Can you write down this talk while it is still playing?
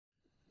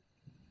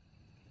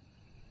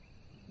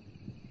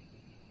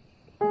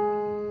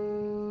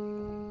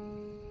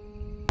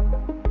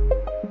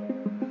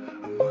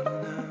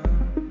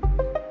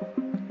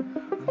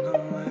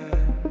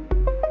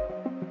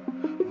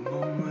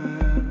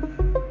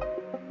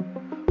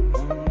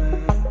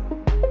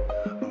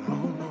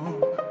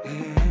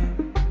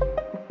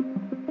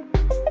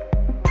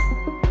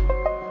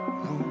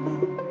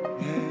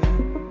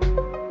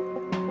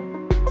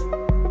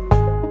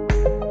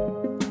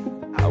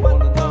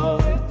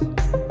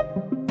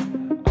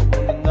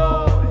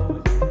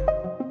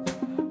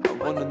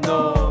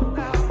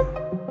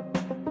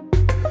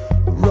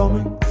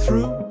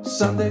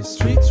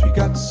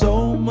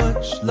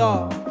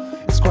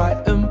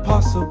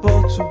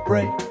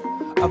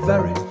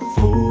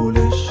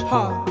foolish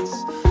hearts.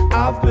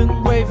 I've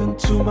been waving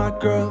to my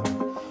girl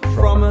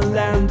from a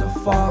land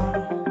afar.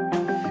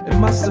 It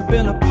must have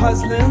been a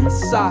puzzling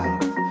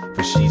sight,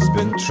 for she's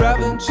been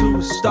traveling to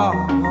a star.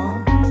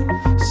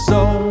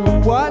 So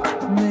what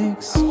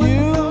makes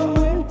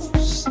you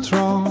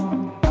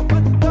strong?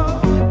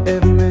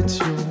 Admit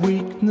your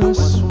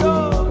weakness,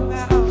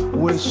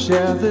 we'll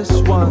share this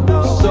one.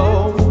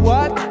 So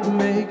what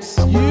makes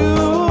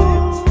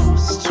you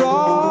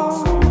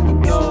strong?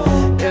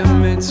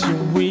 Admit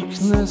your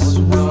weakness,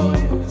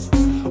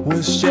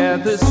 we'll share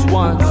this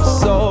one.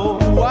 So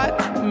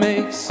what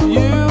makes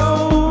you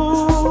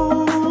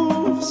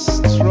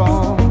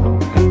strong?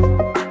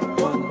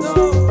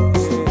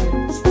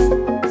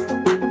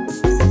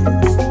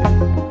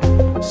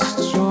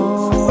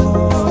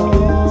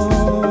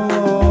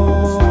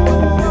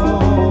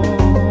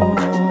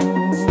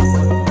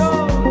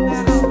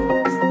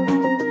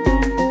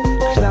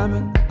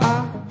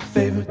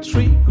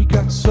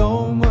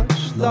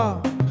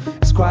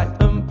 It's quite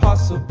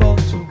impossible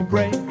to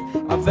break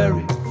our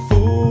very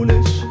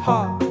foolish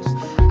hearts.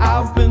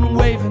 I've been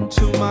waving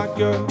to my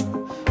girl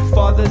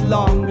for the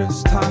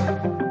longest time.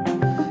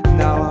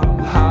 Now I'm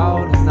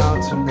howling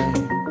out her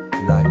name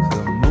like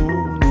the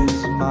moon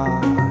is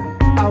mine.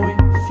 Are we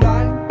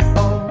flying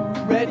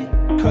already?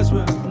 'Cause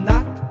we're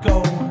not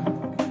going.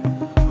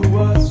 Who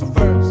was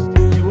first,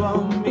 you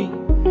or me?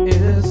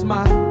 It is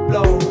my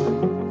blow.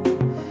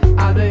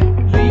 Are they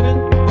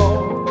leaving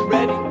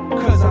already?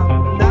 'Cause I'm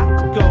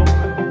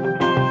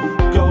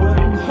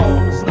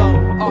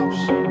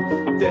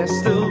there's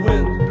still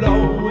wind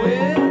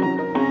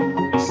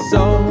blowing.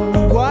 So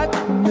what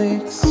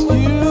makes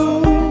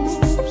you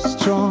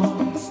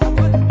strong?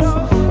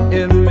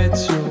 Admit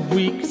your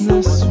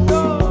weakness,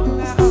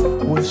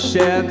 we'll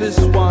share this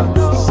one.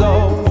 So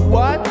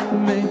what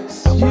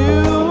makes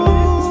you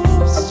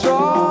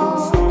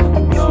strong?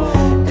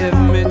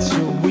 Admit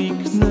your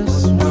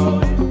weakness,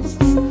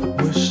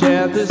 we'll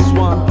share this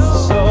one.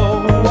 So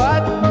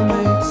what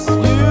makes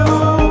you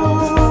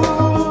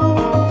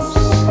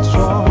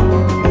strong?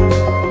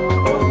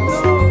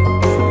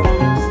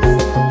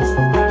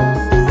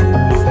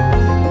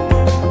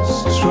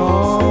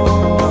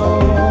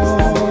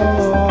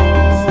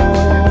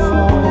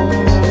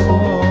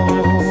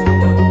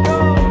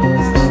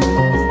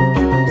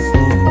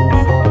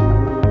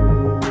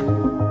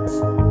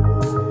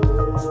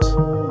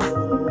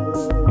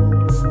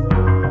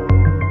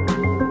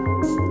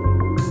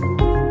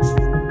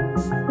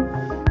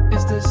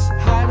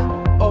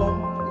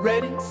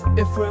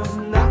 If we're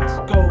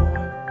not going,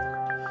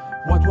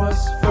 what was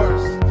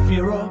first?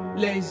 Fear or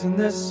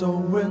laziness or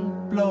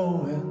wind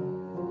blowing?